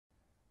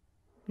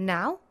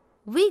Now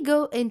we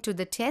go into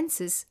the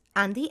tenses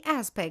and the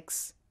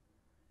aspects.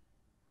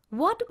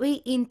 What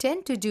we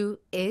intend to do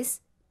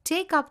is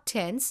take up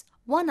tense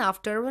one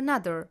after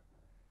another.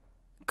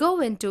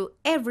 Go into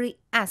every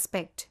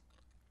aspect.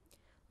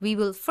 We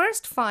will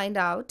first find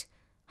out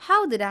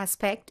how that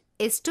aspect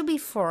is to be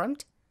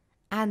formed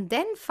and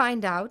then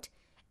find out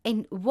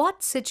in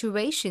what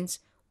situations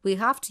we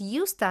have to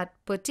use that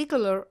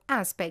particular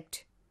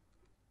aspect.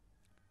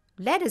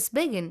 Let us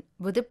begin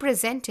with the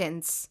present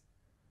tense.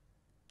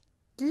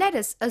 Let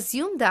us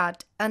assume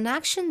that an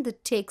action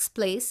that takes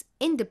place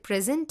in the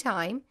present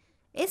time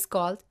is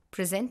called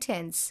present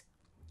tense.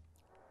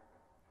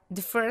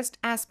 The first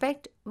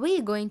aspect we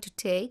are going to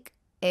take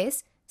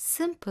is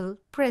simple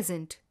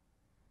present.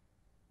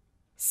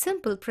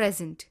 Simple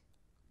present.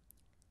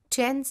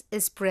 Tense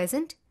is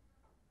present,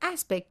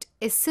 aspect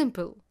is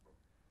simple.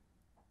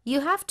 You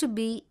have to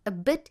be a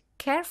bit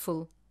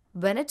careful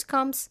when it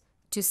comes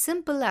to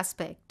simple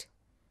aspect.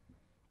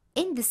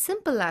 In the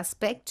simple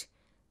aspect,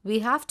 we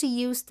have to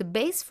use the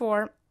base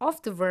form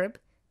of the verb,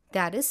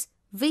 that is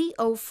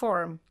VO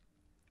form.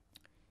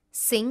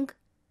 Sing,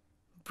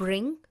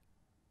 bring,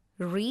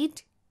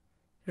 read,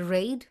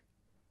 raid,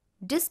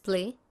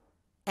 display,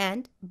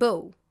 and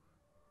bow.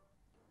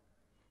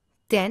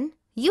 Then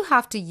you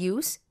have to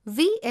use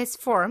VS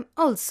form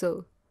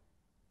also,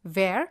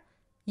 where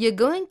you're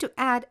going to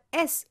add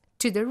S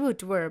to the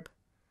root verb.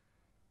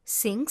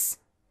 Sings,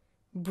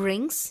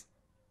 brings,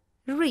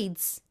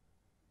 reads,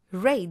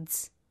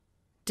 raids,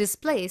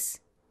 displays,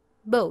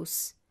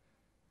 bows.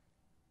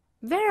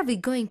 Where are we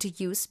going to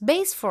use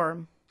base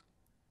form?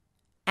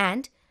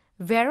 And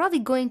where are we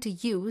going to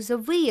use a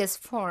VS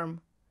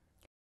form?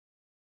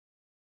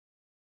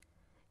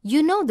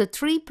 You know the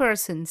three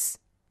persons: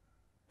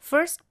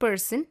 first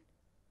person,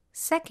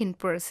 second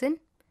person,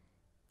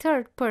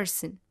 third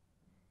person.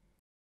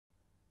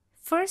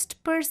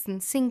 First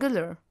person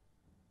singular,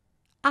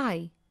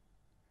 I.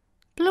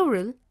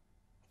 Plural,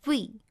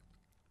 we.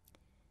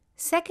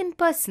 Second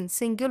person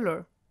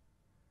singular,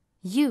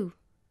 you.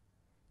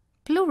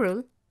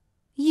 Plural,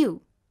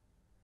 you.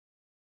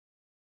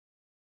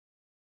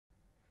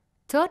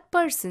 Third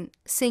person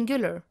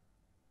singular,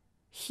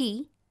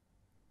 he,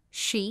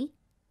 she,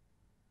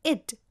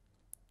 it.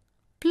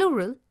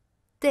 Plural,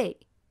 they.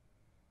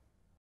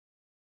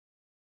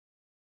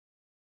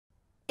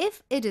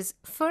 If it is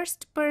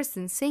first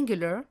person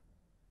singular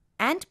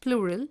and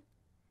plural,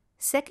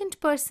 second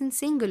person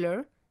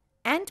singular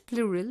and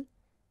plural,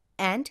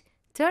 and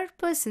third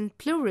person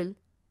plural,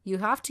 you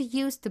have to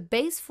use the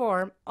base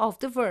form of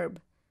the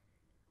verb.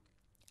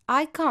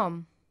 I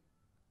come.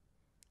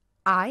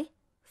 I,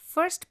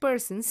 first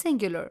person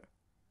singular.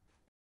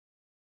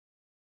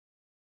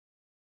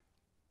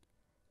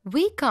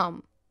 We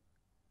come.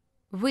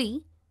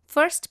 We,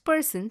 first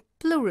person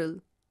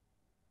plural.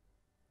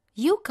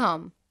 You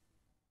come.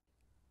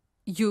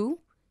 You,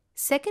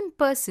 second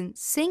person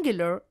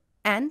singular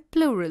and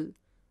plural.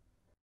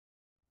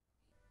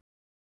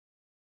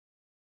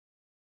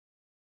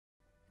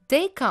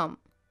 They come.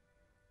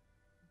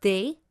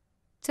 They,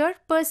 third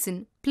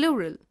person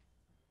plural.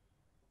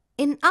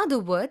 In other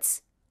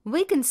words,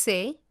 we can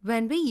say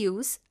when we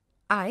use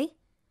I,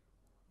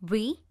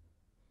 we,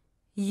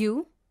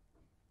 you,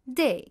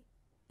 they,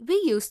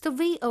 we use the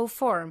VO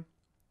form.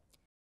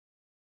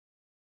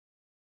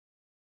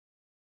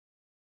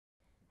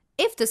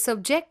 If the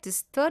subject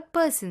is third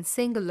person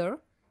singular,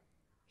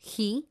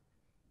 he,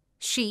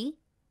 she,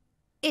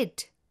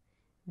 it,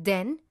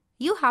 then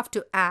you have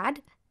to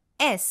add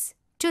S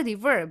to the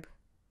verb,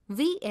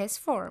 VS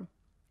form.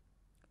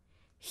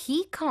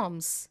 He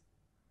comes,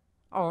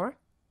 or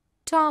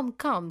Tom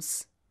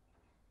comes.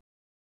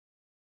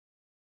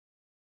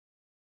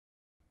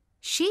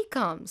 She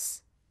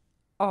comes,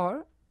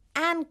 or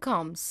Anne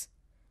comes.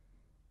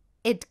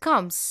 It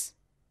comes,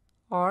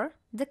 or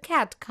the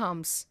cat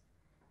comes.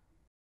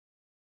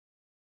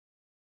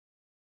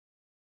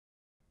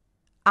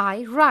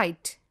 I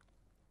write.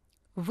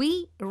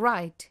 We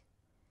write.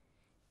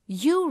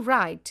 You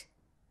write.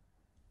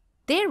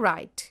 They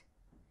write.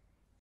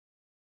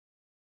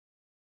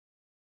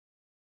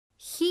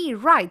 He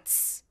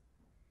writes.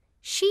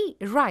 She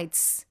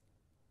writes.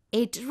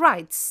 It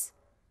writes.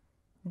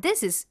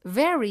 This is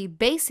very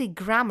basic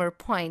grammar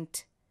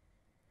point.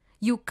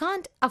 You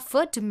can't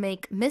afford to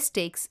make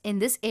mistakes in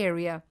this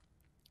area.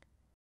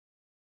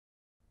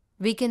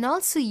 We can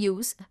also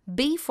use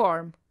be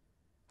form,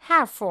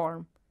 have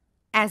form,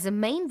 as a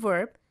main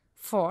verb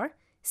for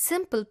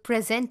simple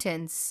present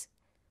tense.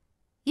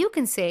 You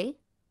can say,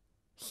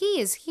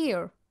 he is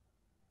here,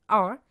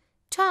 or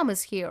Tom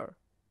is here.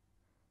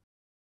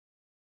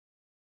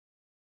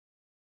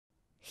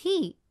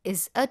 He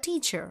is a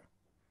teacher,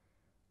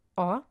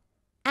 or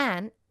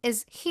Anne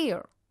is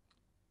here.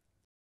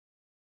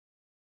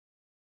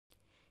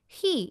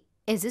 He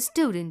is a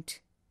student,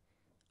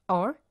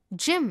 or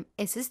Jim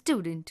is a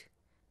student.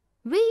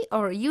 We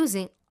are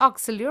using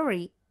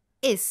auxiliary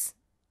is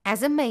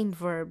as a main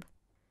verb.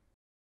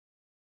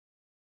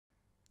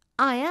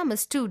 I am a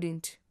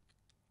student.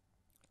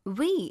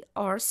 We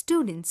are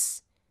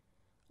students,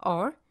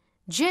 or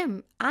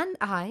Jim and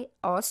I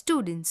are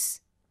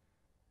students.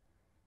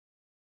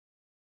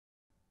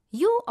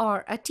 You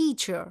are a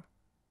teacher.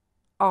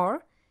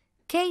 Or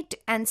Kate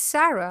and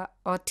Sarah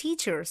are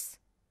teachers.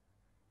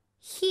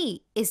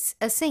 He is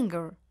a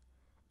singer.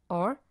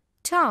 Or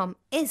Tom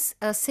is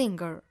a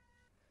singer.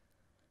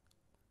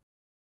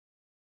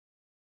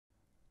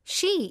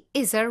 She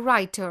is a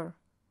writer.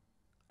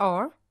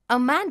 Or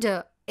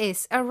Amanda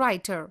is a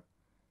writer.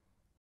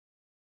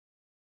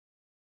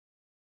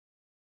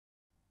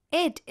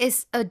 It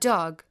is a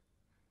dog.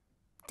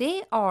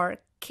 They are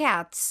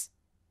cats.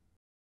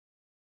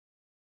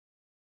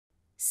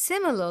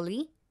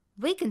 Similarly,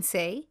 we can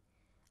say,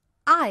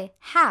 I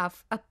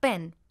have a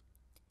pen.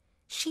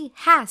 She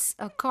has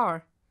a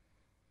car.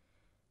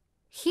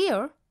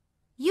 Here,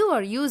 you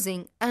are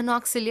using an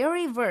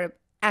auxiliary verb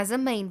as a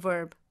main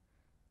verb.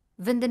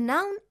 When the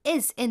noun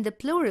is in the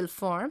plural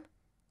form,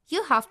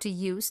 you have to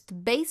use the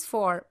base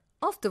form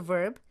of the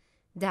verb,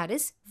 that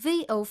is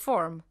VO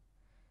form.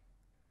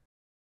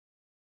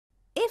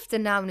 If the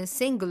noun is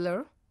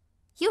singular,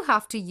 you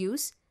have to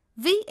use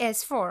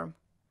VS form.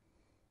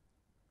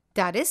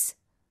 That is,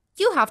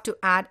 you have to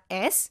add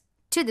S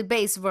to the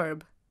base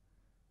verb.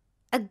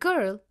 A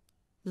girl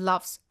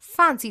loves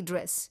fancy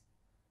dress.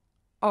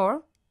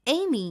 Or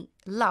Amy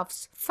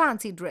loves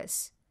fancy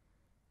dress.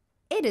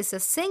 It is a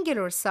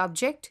singular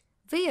subject.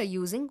 We are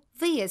using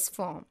VS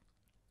form.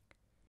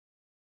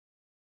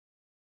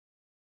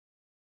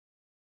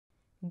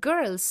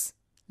 Girls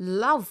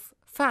love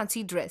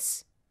fancy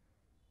dress.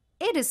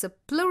 It is a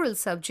plural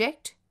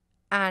subject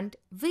and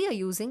we are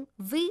using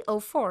VO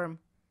form.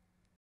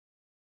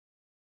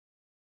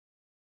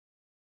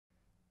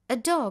 A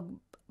dog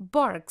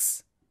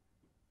barks.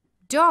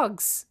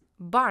 Dogs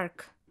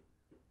bark.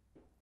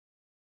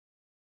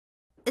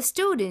 A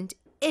student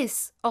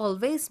is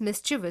always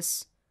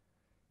mischievous.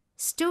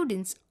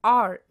 Students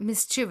are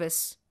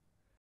mischievous.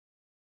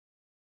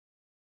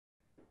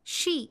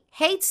 She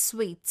hates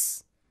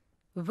sweets.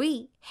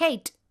 We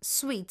hate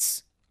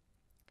sweets.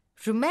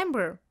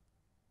 Remember,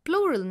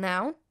 plural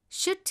noun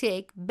should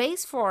take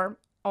base form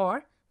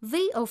or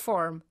VO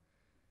form.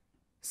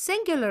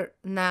 Singular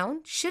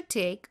noun should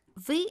take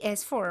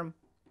VS form.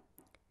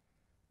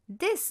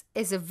 This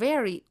is a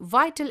very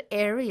vital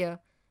area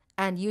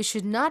and you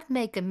should not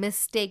make a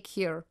mistake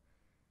here.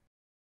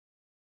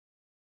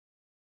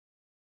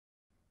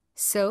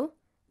 So,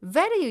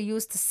 where do you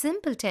use the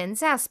simple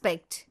tense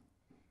aspect?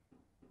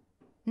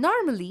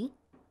 Normally,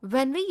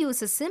 when we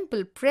use a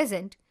simple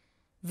present,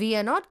 we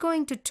are not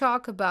going to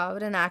talk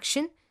about an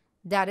action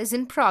that is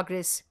in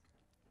progress.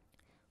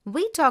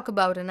 We talk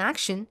about an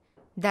action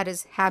that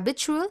is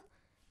habitual,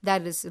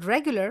 that is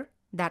regular,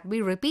 that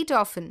we repeat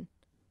often.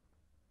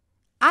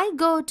 I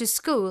go to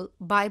school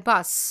by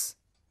bus.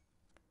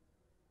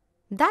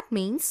 That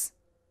means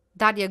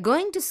that you're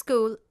going to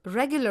school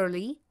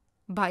regularly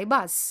by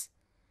bus.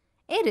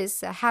 It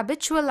is a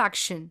habitual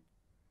action.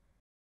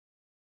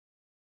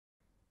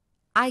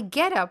 I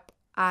get up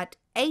at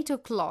 8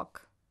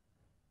 o'clock.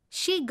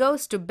 She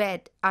goes to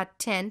bed at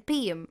 10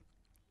 p.m.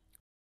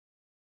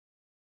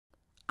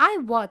 I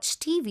watch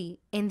TV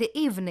in the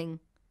evening.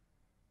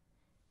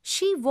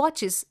 She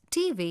watches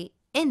TV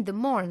in the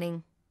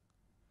morning.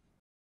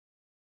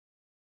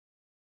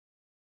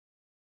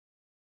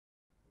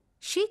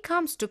 She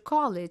comes to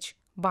college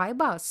by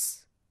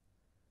bus.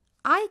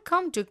 I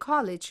come to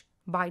college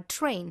by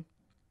train.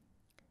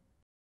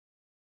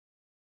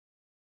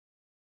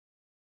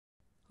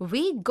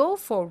 We go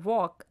for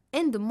walk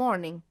in the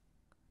morning.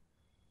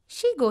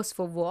 She goes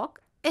for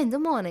walk in the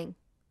morning.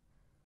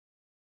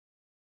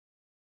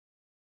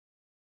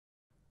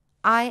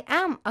 I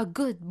am a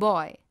good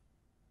boy.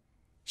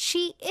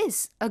 She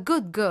is a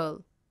good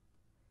girl.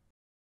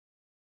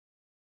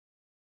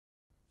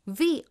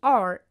 We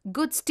are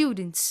good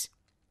students.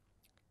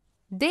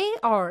 They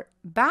are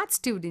bad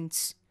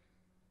students.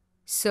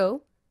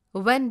 So,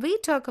 when we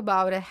talk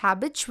about a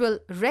habitual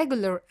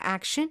regular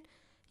action,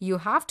 you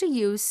have to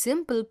use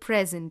simple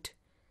present.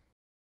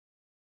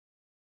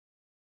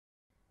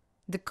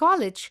 The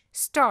college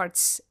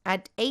starts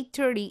at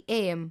 8:30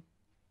 a.m.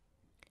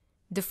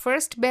 The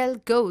first bell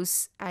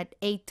goes at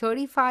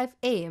 8:35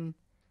 a.m.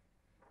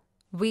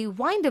 We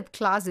wind up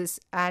classes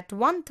at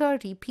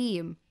 1:30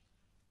 p.m.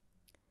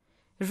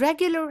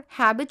 Regular,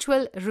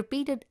 habitual,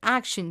 repeated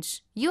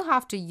actions, you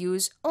have to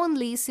use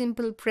only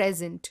simple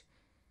present.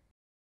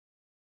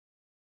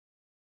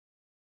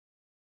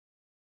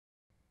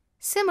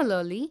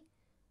 Similarly,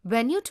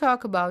 when you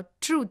talk about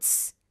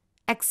truths,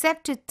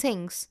 accepted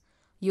things,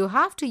 you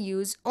have to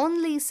use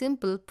only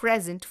simple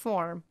present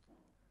form.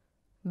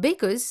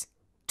 Because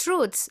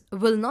truths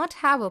will not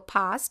have a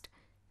past,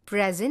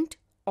 present,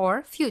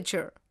 or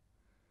future.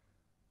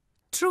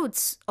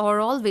 Truths are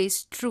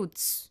always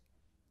truths.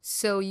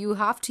 So you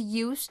have to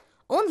use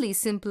only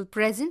simple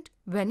present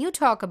when you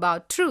talk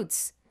about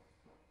truths.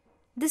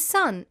 The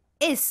sun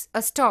is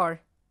a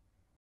star.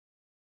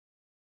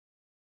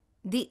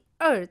 The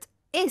earth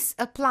is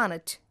a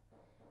planet.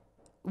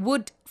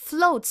 Wood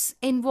floats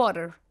in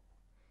water.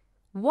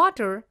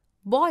 Water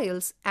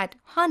boils at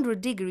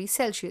 100 degrees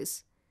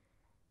Celsius.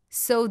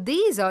 So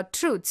these are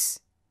truths.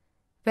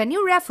 When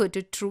you refer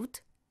to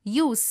truth,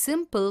 use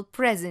simple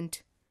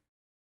present.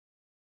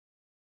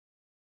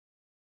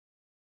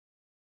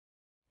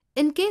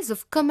 In case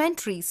of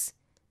commentaries,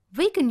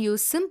 we can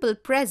use simple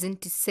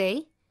present to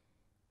say,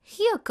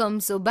 "Here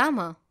comes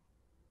Obama."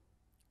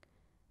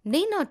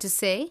 Need not to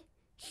say,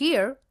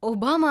 "Here,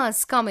 Obama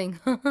is coming."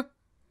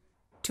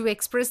 To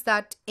express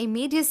that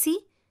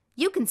immediacy,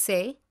 you can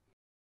say,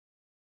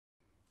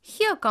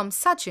 "Here comes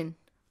Sachin."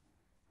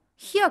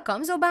 "Here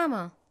comes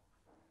Obama."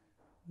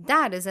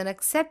 That is an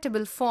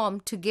acceptable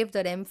form to give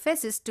that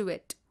emphasis to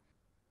it.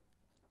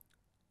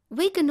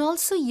 We can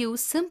also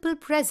use simple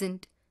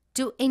present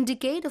to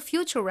indicate a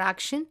future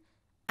action,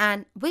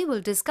 and we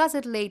will discuss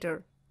it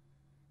later.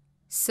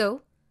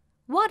 So,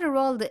 what are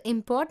all the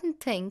important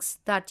things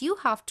that you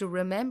have to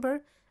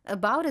remember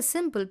about a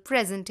simple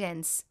present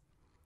tense?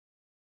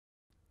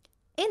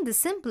 In the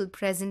simple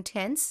present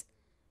tense,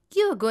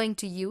 you are going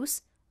to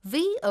use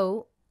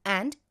VO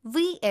and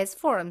VS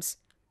forms.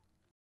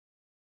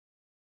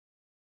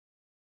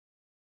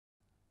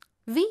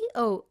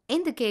 VO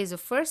in the case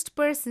of first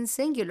person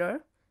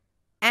singular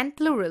and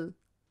plural,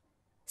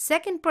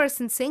 second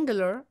person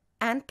singular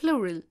and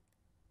plural,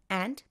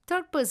 and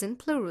third person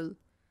plural.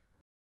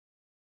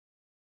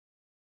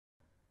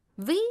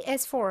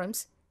 VS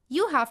forms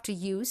you have to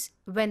use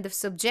when the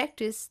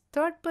subject is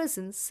third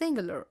person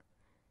singular.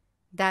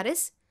 That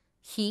is,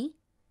 he,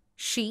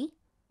 she,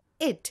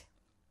 it.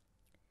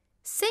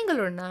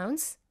 Singular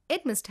nouns,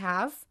 it must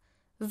have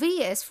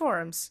VS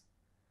forms.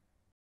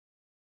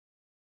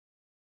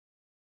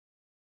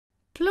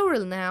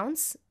 Plural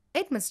nouns,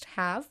 it must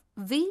have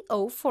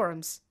VO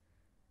forms.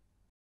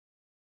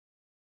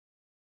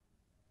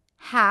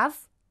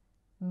 Have,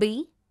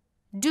 be,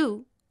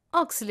 do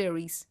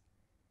auxiliaries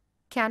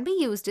can be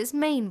used as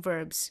main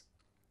verbs.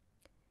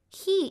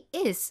 He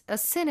is a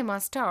cinema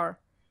star.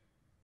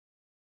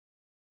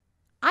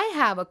 I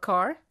have a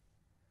car.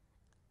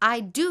 I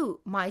do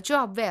my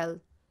job well.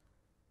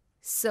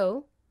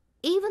 So,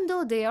 even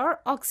though they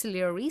are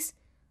auxiliaries,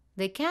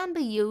 they can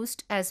be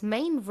used as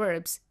main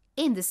verbs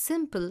in the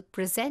simple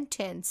present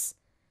tense.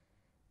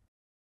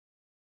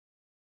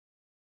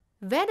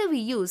 Where do we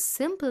use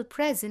simple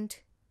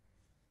present?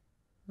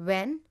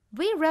 When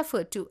we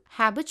refer to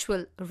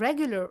habitual,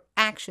 regular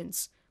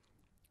actions.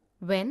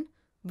 When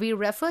we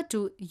refer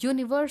to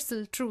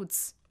universal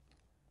truths.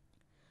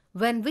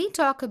 When we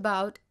talk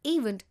about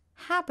event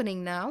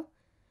happening now,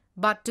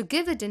 but to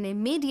give it an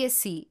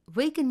immediacy,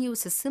 we can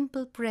use a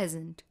simple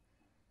present.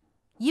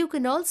 You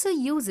can also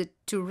use it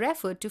to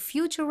refer to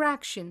future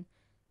action,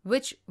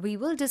 which we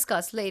will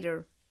discuss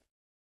later.